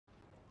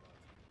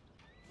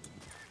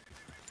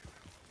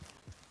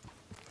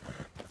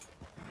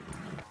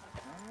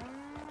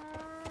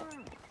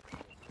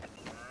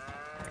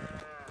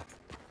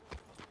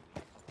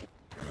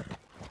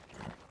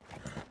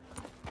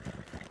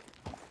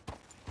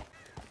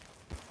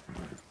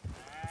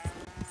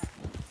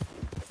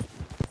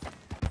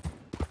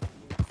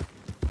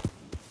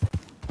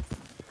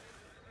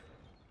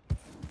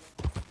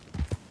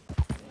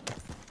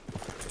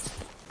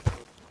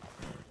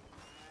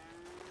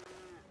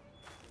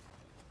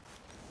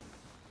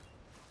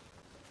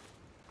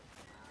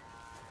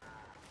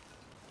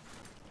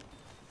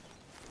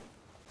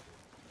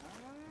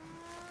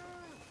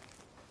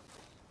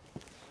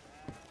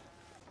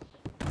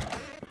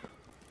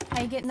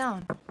How you getting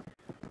on?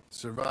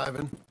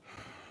 Surviving.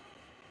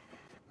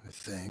 I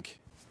think.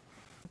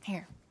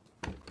 Here.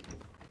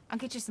 I'll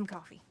get you some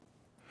coffee.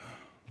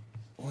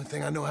 Only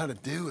thing I know how to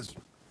do is...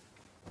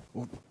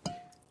 Well,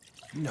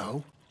 you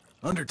know,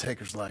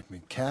 undertakers like me.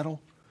 Cattle,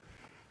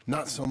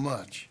 not so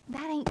much.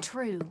 That ain't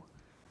true.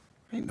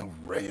 Ain't no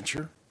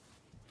rancher.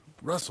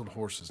 Rustled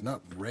horses,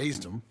 not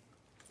raised them.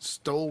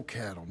 Stole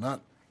cattle,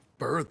 not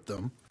birthed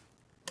them.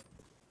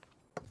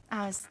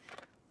 I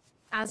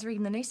was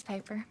reading the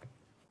newspaper.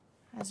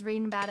 I was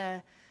reading about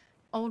a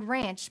old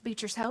ranch,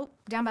 Beecher's Hope,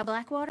 down by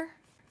Blackwater.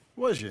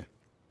 Was you?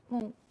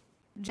 Well,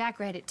 Jack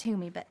read it to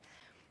me, but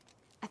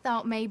I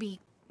thought maybe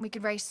we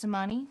could raise some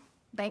money.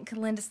 Bank could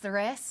lend us the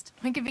rest.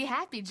 We could be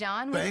happy,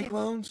 John. Bank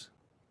loans?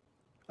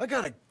 I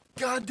got a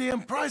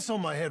goddamn price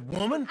on my head,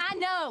 woman. I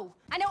know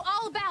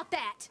all about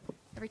that.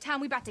 Every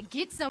time we about to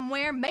get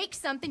somewhere, make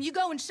something, you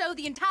go and show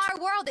the entire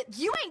world that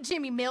you ain't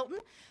Jimmy Milton.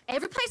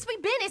 Every place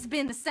we've been has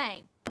been the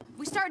same.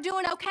 We start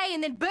doing okay,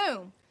 and then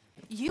boom.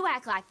 You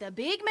act like the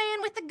big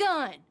man with the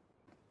gun.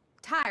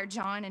 Tired,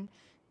 John, and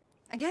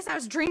I guess I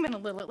was dreaming a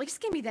little. At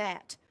least give me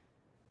that.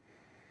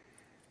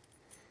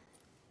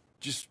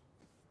 Just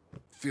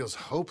feels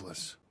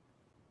hopeless.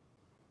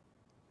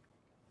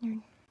 You're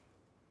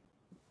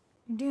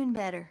doing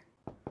better.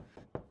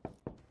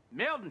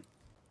 Milton!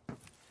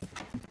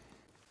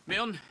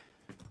 Milton,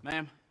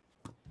 ma'am.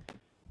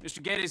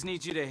 Mr. Geddes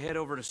needs you to head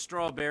over to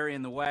Strawberry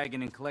in the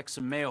wagon and collect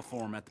some mail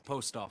for him at the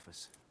post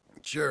office.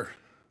 Sure.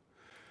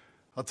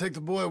 I'll take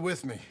the boy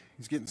with me.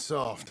 He's getting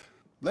soft.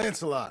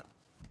 Lancelot.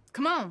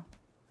 Come on.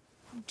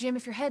 Jim,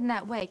 if you're heading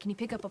that way, can you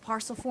pick up a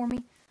parcel for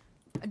me?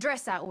 A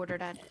dress I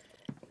ordered. I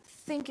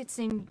think it's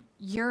in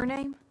your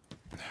name?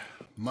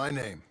 My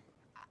name.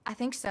 I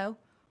think so.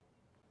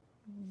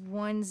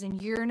 One's in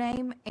your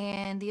name,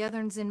 and the other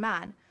one's in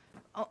mine.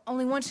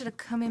 Only one should have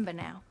come in by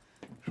now.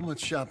 How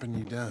much shopping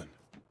you done?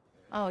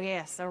 Oh,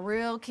 yes, a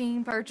real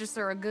keen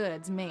purchaser of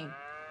goods, me.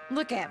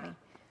 Look at me.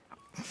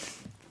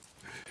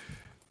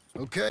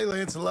 Okay,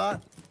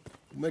 Lancelot.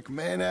 We'll make a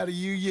man out of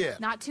you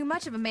yet. Not too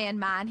much of a man,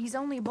 mine. He's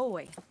only a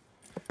boy.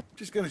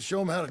 Just gonna show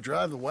him how to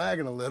drive the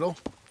wagon a little.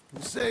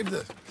 We'll save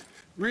the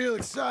real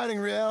exciting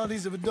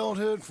realities of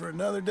adulthood for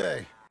another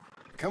day.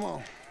 Come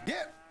on,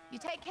 get! You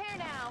take care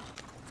now.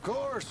 Of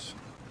course.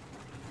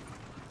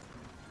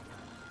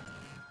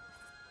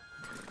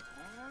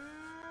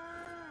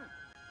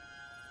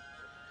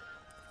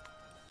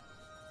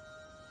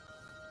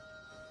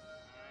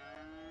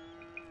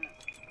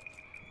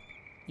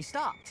 You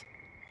stopped.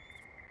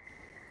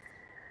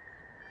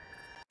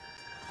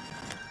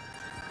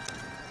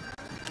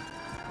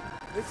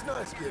 It's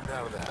nice getting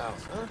out of the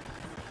house, huh?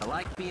 I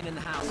like being in the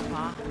house,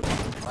 Pa.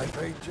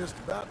 Life ain't just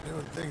about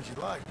doing things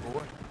you like,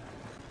 boy.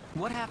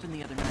 What happened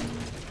the other night?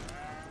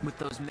 With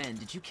those men,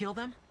 did you kill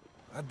them?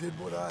 I did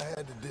what I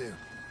had to do.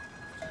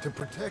 To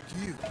protect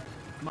you.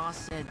 Ma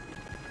said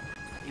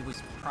it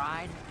was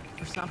pride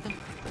or something?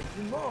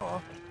 Your Ma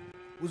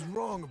was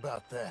wrong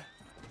about that.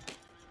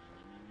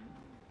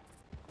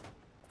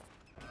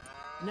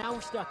 Now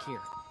we're stuck here.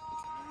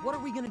 What are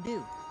we gonna do?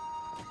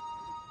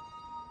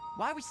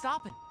 Why are we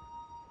stopping?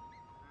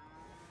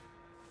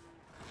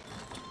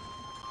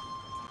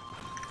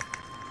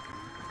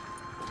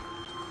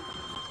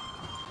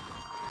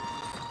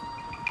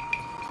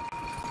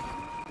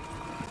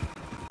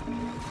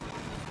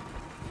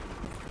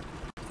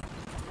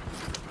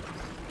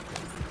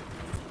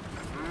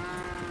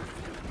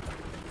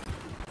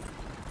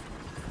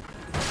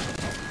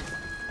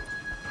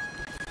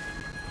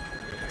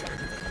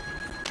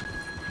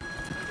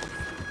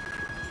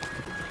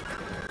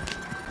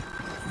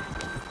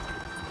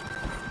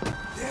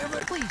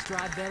 Please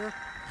drive better.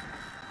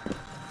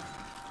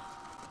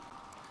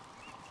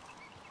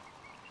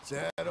 Is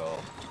that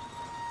all?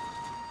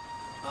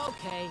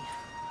 Okay,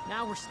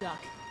 now we're stuck.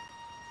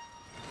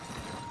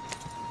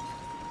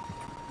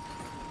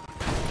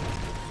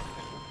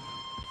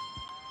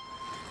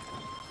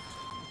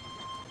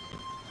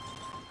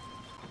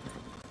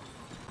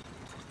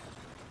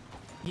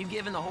 You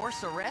giving the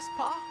horse a rest,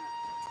 Pa?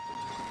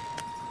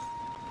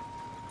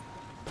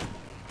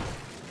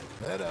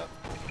 Head up.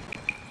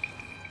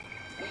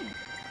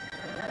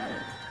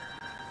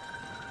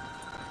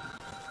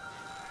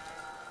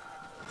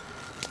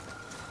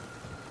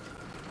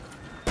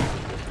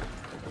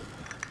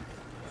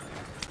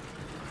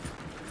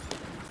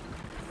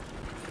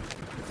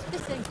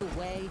 This ain't the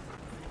way.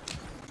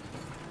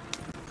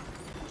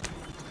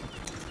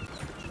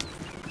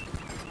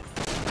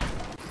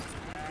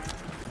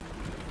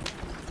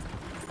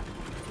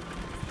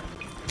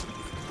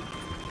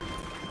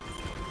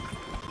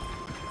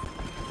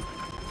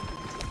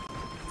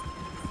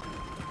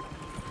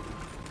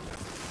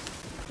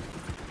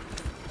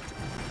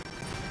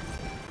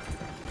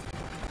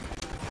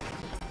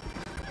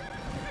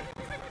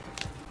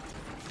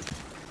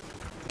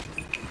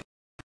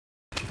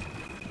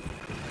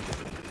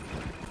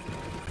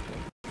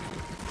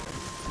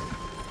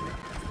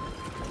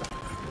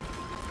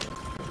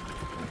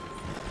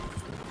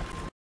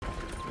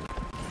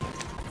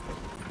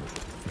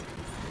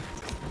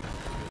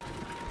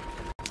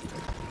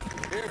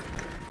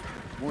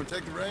 Want to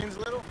take the reins a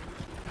little?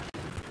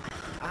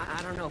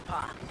 I don't know,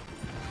 Pa.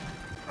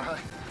 All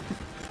right.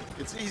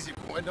 It's easy,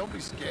 boy. Don't be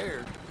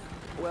scared.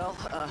 Well,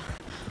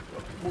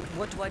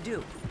 what do I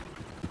do?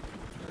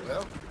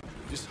 Well,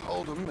 just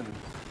hold them and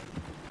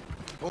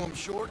pull them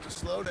short to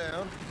slow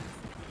down.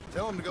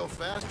 Tell them to go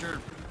faster.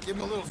 Give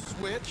them a little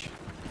switch.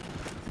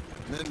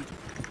 And then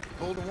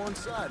pull to one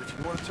side if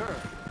you want to turn.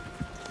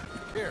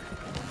 Here,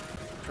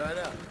 try it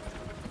out.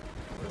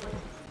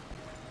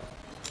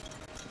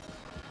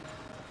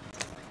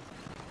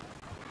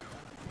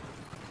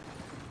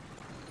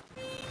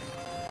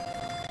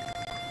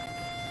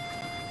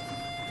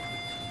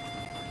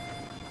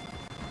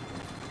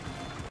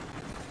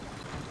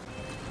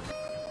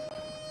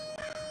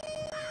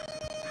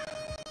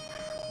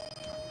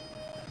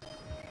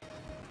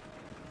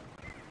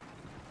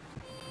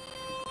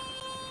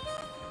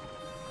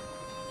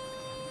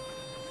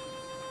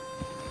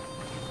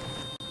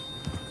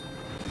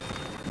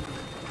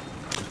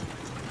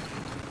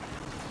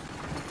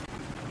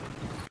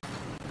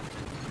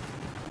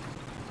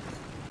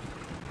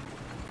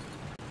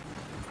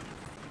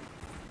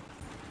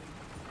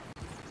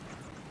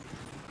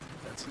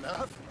 That's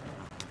enough?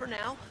 For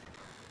now.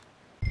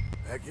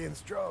 Back in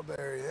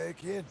Strawberry, eh,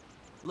 kid?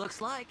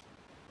 Looks like.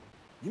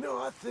 You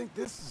know, I think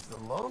this is the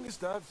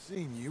longest I've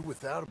seen you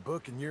without a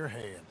book in your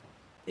hand.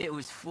 It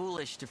was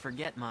foolish to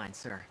forget mine,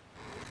 sir.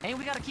 Ain't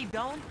we gotta keep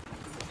going?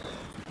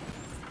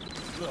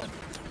 Look,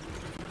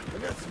 I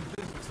got some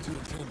business to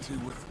attend to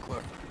with the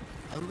clerk.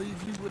 I'll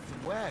leave you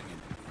with the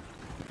wagon.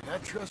 Can I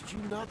trust you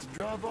not to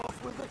drive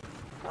off with it?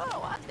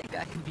 Oh, I think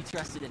I can be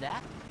trusted at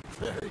that.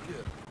 Very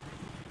good.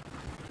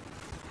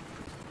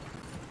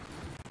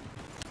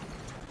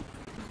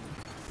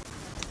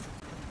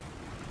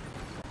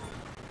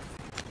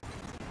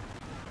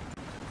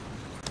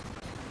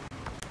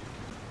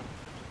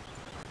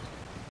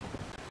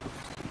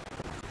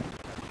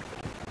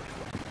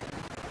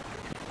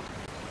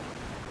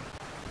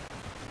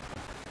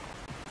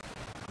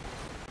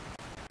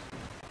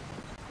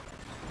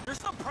 There's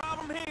some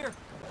problem here.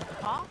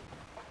 Pa?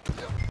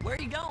 Where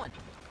are you going?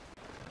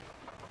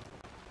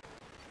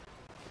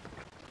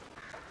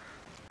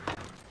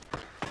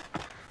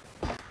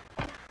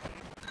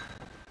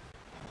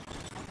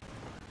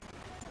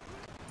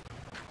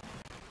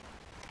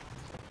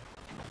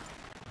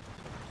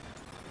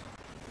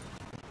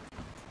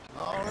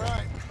 All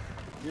right,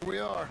 here we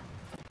are.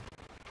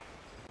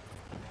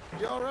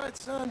 You all right,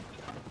 son?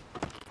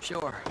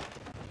 Sure.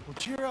 Well,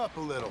 cheer up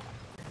a little.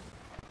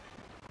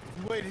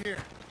 You wait here.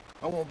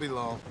 I won't be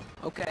long.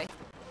 Okay.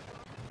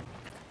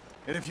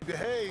 And if you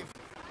behave,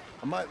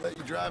 I might let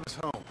you drive us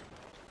home.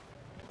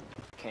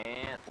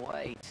 Can't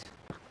wait.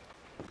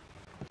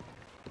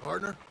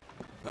 Partner?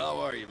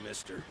 How are you,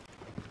 mister?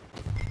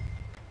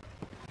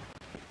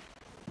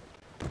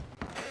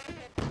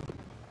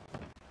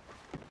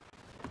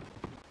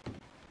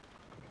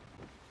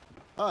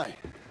 Hi,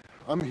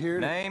 I'm here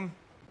to... Name?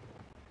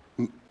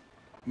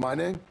 My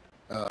name?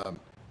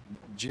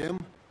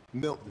 Jim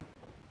Milton.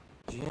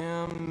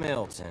 Jim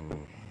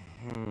Milton.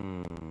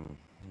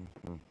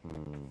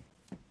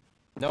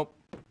 Nope,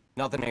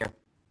 nothing here.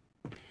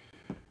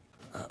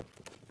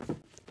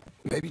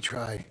 Maybe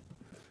try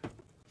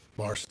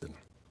Marston.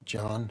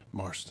 John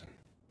Marston.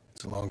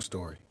 It's a long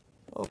story.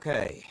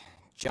 Okay,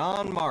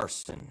 John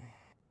Marston.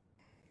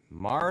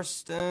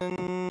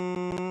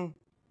 Marston...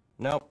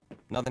 Nope,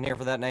 nothing here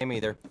for that name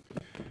either.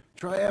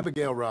 Try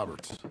Abigail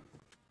Roberts.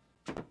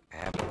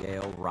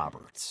 Abigail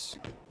Roberts.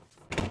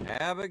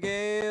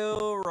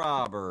 Abigail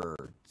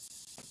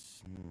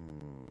Roberts.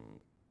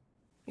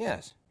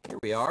 Yes, here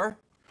we are.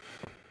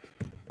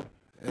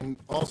 And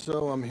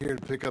also, I'm here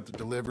to pick up the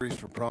deliveries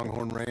for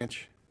Pronghorn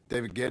Ranch.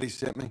 David Getty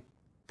sent me.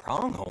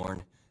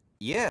 Pronghorn?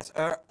 Yes,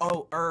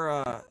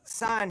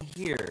 sign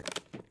here.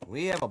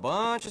 We have a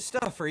bunch of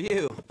stuff for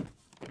you.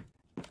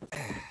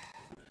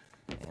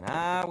 And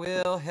I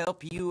will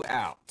help you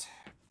out.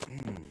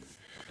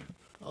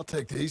 I'll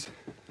take these.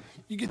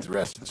 You get the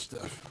rest of the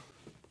stuff.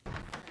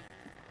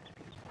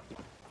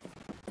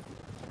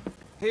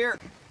 Here,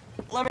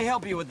 let me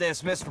help you with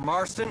this, Mr.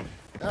 Marston.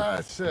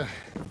 It's,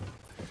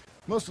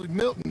 mostly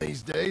Milton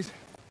these days.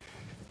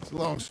 It's a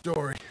long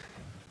story.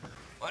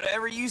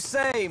 Whatever you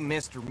say,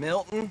 Mr.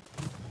 Milton.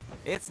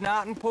 It's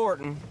not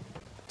important.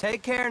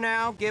 Take care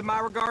now. Give my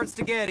regards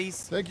to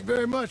Geddes. Thank you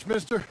very much,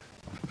 mister.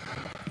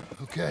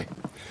 Okay,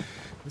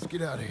 let's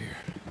get out of here.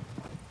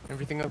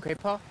 Everything okay,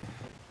 Pa?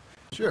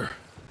 Sure.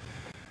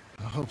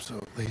 I hope so,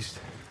 at least.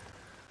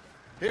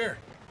 Here,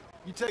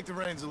 you take the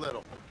reins a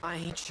little. I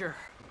ain't sure.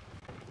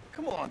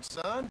 Come on,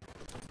 son.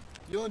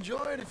 You'll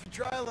enjoy it if you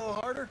try a little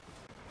harder.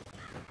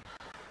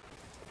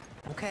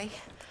 Okay.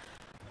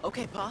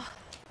 Okay, Pa.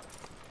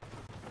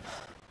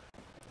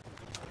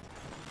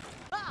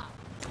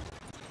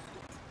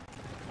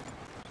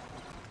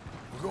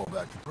 We're going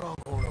back to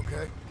Pronghorn,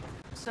 okay?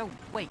 So,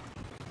 wait.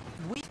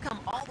 We've come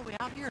all the way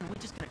out here and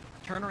we're just gonna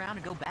turn around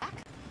and go back?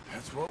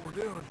 That's what we're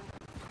doing.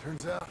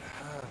 Turns out,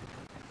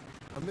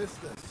 I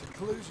missed the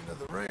seclusion of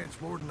the ranch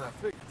more than I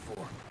figured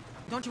for.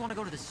 Don't you want to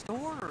go to the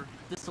store or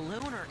the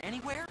saloon or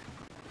anywhere?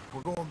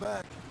 we're going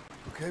back.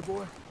 Okay,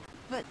 boy?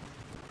 But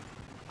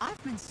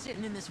I've been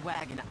sitting in this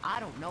wagon I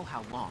don't know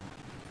how long.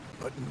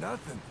 But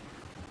nothing.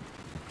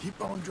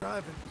 Keep on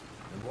driving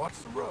and watch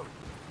the road.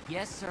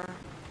 Yes, sir.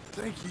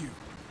 Thank you.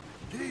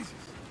 Jesus.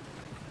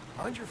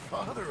 Find your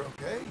father,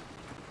 okay?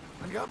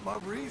 I got my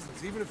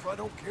reasons, even if I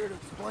don't care to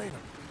explain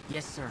them.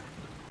 Yes, sir.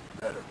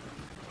 Better.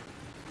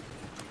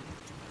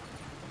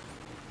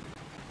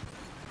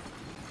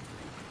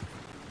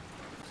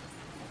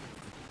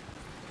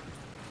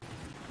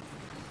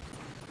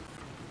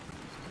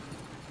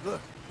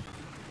 Look,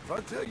 if I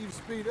tell you to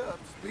speed up,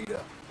 speed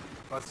up.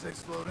 If I say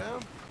slow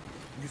down,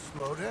 you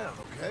slow down,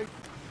 okay?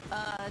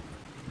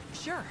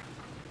 Sure.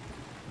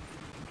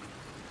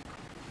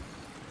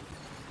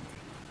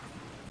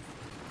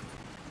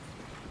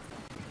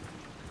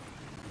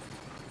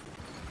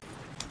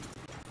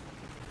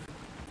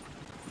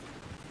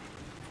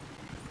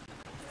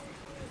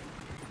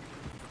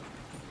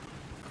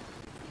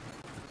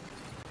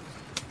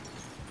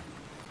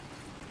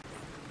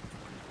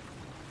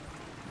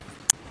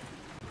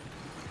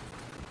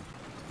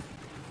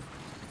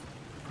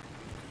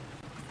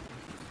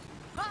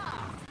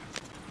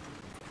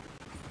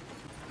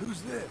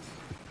 Who's this?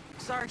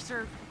 Sorry,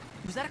 sir.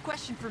 Was that a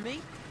question for me?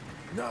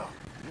 No,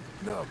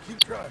 no, keep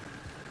driving.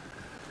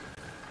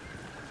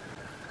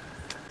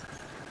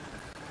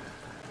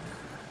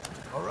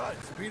 All right,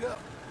 speed up.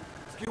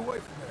 Let's get away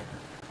from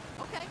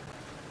there. Okay.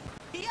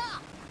 Yeah.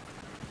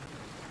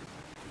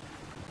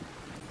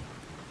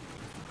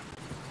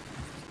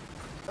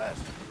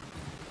 Faster.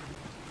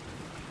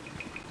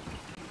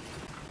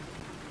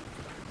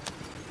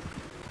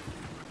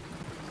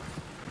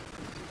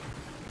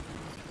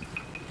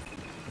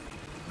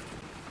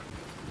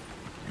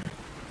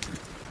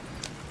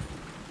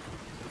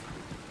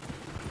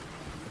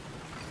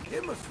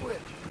 Hit my switch.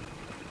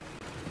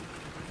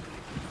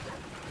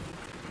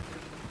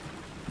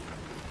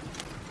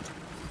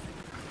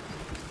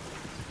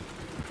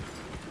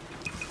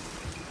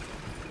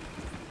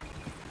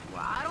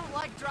 Well, I don't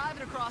like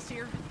driving across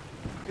here.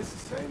 It's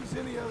the same as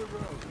any other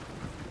road.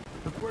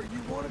 Look where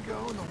you want to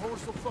go and the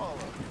horse will follow.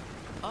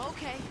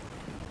 Okay.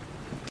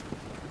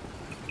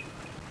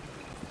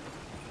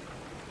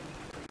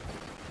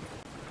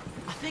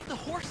 I think the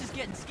horse is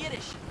getting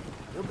skittish.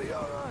 He'll be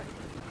all right.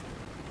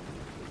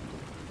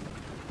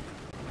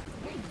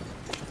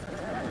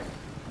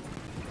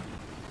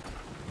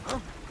 Huh?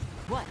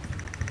 What?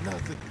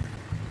 Nothing.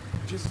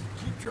 Just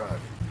keep driving.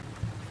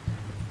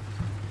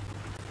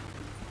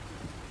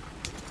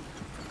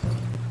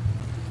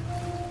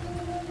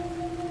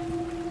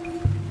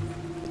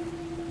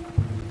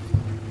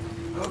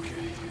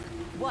 Okay.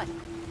 What?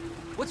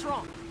 What's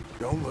wrong?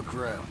 Don't look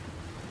around.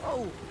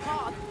 Oh,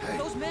 Pa, Hey.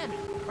 those men,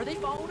 are they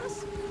following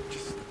us?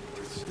 Just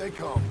stay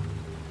calm.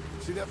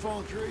 See that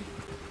fallen tree?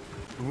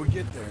 When we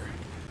get there,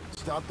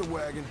 stop the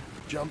wagon,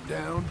 jump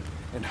down,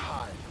 and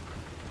hide.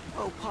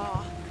 Oh,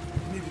 Pa.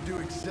 You need to do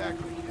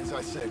exactly as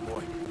I say,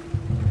 boy.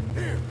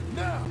 Here,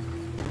 now!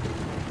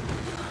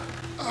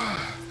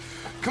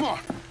 Come on!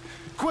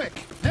 Quick,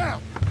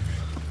 down!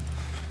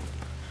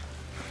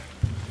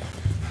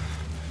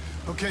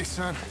 Okay,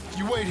 son,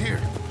 you wait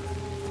here.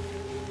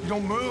 You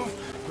don't move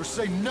or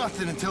say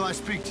nothing until I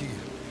speak to you.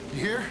 You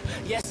hear?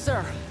 Yes,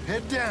 sir.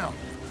 Head down.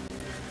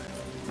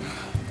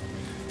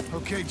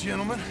 Okay,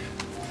 gentlemen.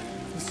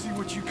 Let's see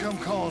what you come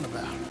calling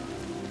about.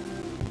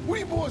 What do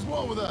you boys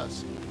want with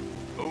us?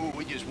 Oh,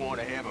 we just want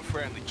to have a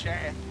friendly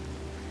chat.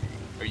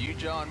 Are you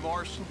John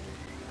Morrison?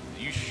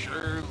 You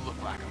sure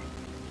look like him.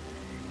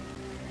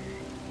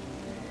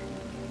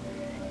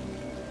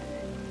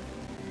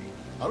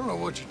 I don't know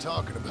what you're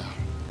talking about.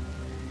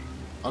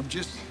 I'm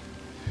just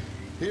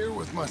here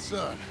with my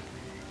son.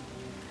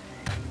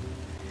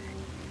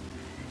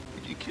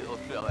 Did you kill a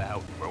fella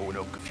out in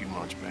Roanoke a few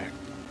months back?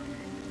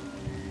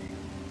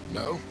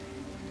 No.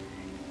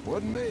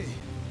 Wasn't me.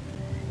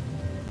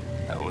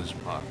 That was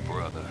my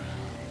brother.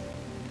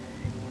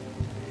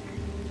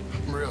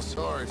 I'm real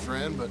sorry,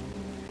 friend, but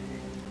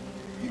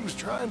he was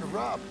trying to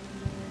rob.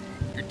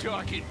 You're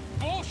talking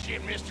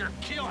bullshit, mister.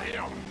 Kill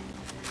him.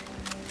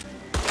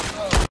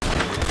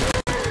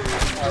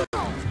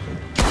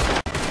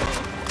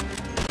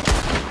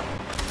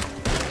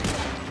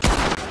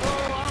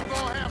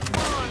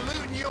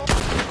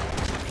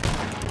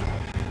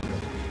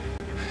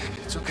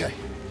 It's okay.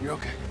 You're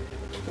okay.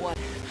 What?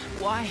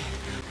 Why?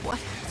 What?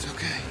 It's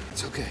okay.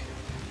 It's okay.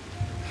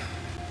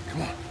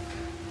 Come on.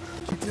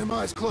 Keep them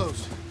eyes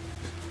closed.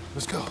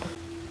 Let's go.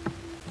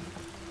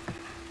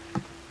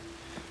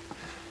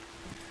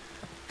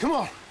 Come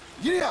on.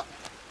 Get up.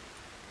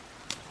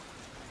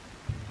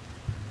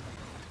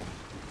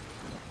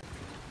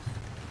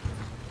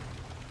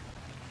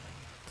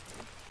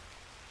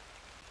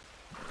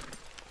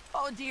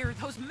 Oh, dear,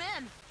 those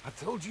men! I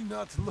told you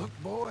not to look,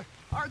 boy.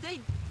 Are they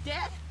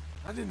dead?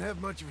 I didn't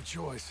have much of a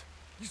choice.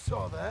 You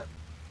saw that.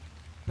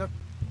 Now,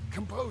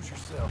 compose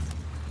yourself.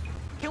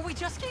 Can we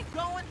just keep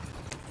going?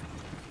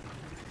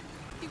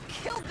 You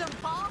killed them,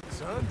 Pa!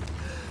 Son,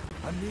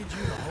 I need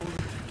you to hold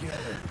it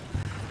together.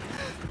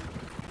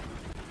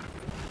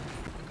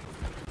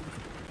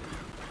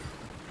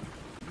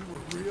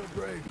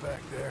 brave back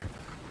there.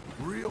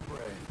 Real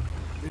brave.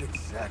 Did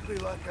exactly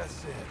like I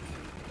said.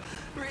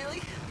 Really?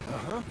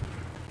 Uh-huh.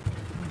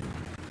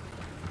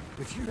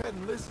 If you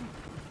hadn't listened,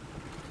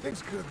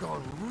 things could have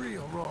gone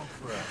real wrong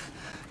for us.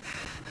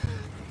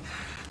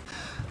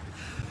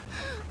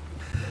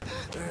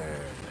 There.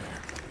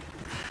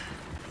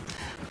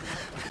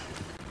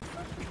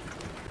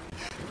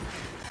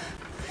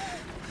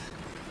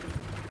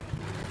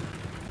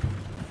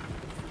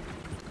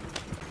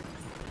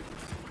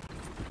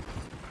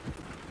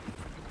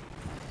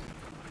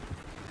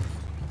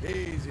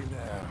 Easy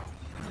now.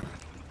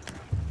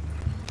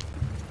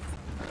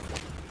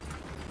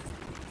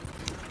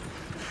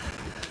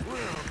 We're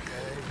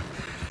okay.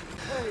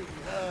 Hey,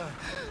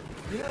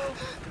 you know,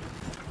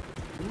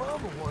 your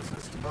mama wants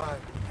us to buy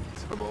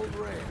some old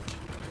ranch.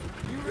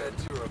 You read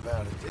to her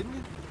about it, didn't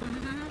you?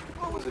 Mm-hmm.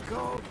 What was it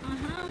called?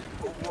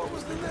 Mm-hmm. What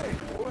was the name,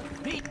 boy?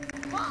 Pete!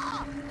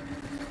 Ah!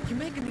 You're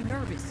making me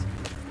nervous.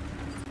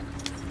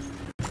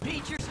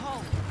 Beecher's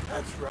home.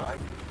 That's right.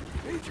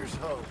 Beecher's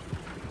home.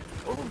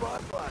 Over by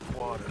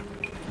Blackwater.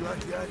 You like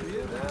the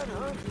idea of that,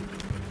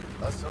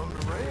 huh? Us on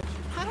the ranch?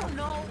 I don't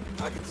know.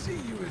 I can see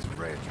you as a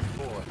rancher's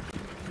boy.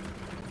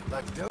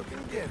 Like Duncan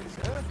Geddes,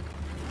 huh?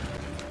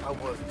 I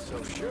wasn't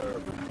so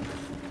sure, but...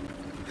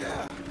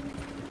 yeah.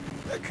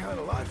 That kind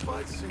of life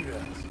might suit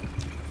us.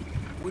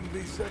 Wouldn't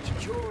be such a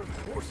chore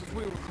if the horses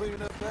we were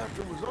cleaning up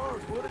after was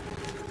ours, would it?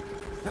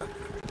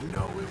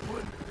 No, it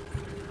wouldn't.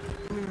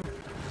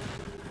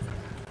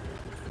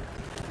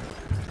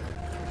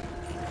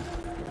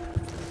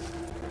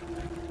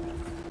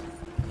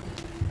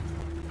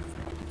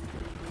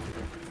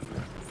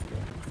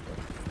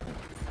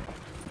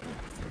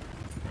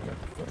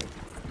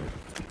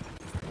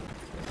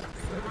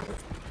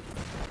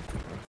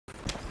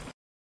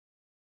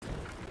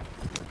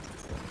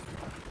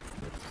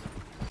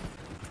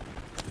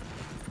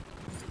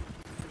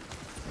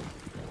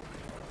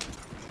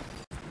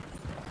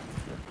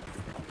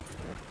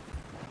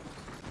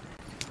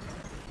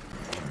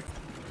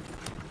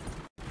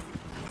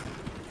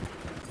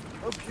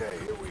 Okay,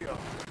 here we are.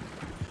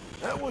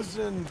 That was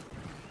an,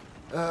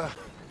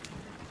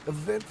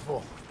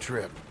 eventful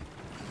trip.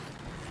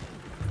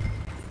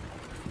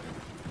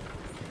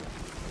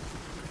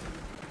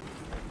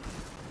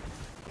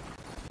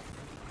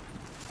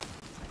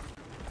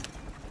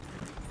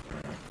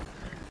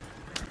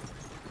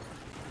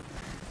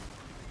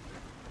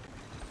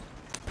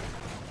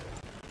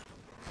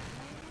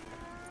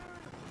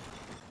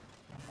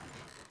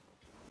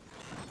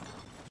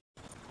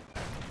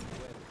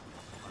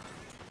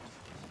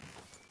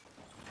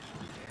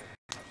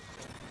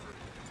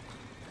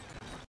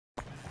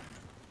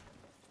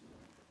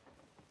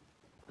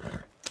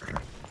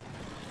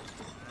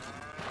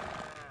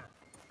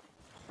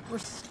 We're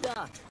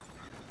stuck.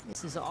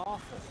 This is awful.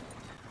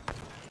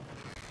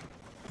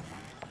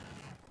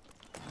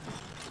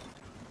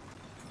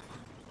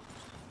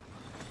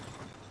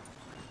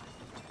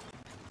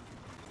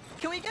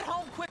 Can we get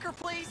home quicker,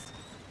 please?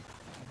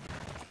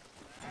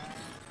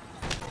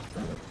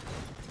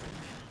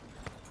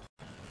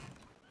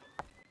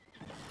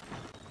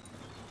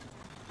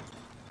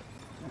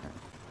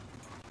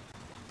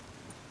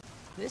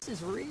 This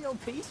is real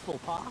peaceful,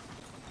 Pa.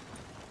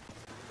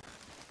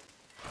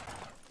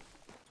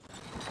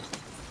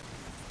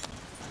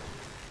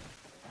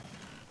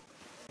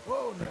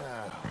 Whoa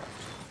now.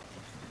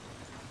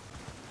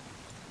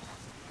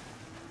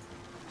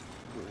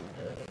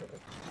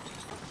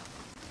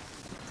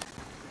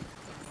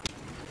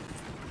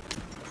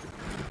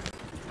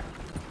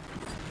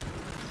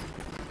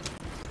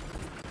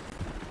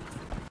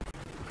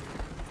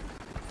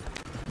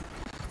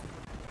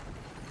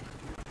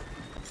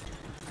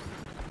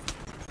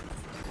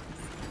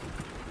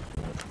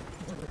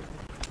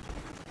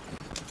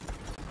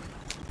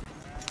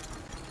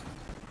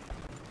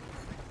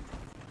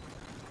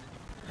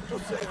 Go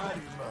say hi to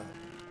your mother.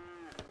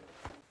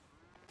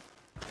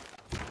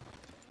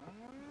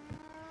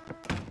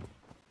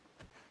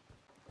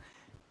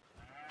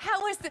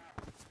 How was the...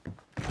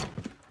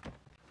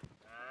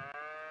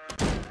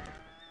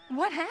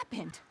 What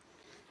happened?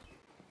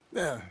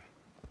 Yeah.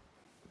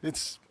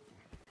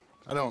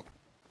 I don't...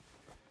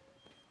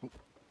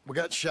 We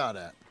got shot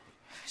at.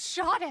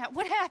 Shot at?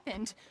 What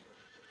happened?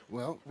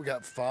 Well, we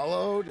got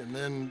followed, and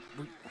then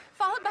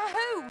Followed by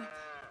who?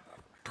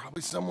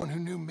 probably someone who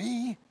knew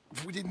me.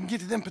 If we didn't get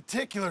to them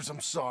particulars, I'm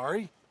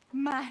sorry.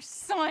 My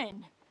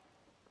son.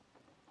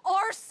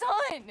 Our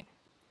son.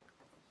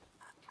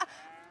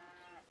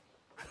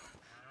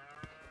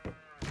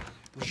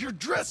 It was your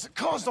dress that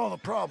caused all the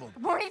problem.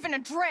 It weren't even a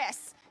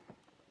dress.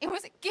 It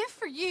was a gift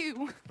for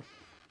you.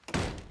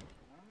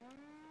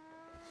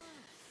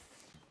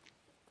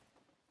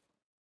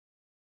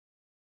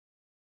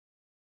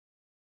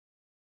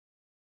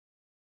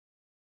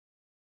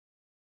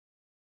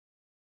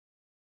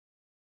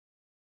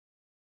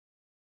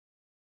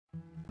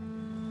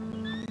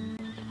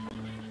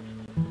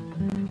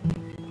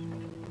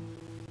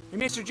 Hey,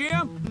 Mr.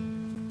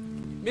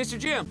 Jim? Mr.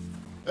 Jim,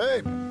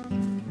 Hey,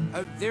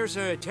 there's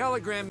a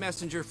telegram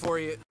messenger for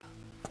you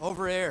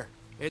over there.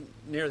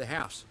 near the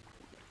house.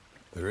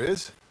 There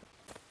is?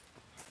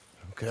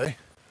 Okay.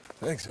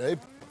 Thanks, Abe.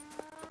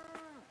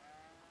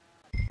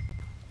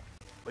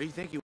 What do you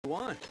think you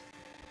want?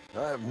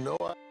 I have no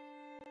idea.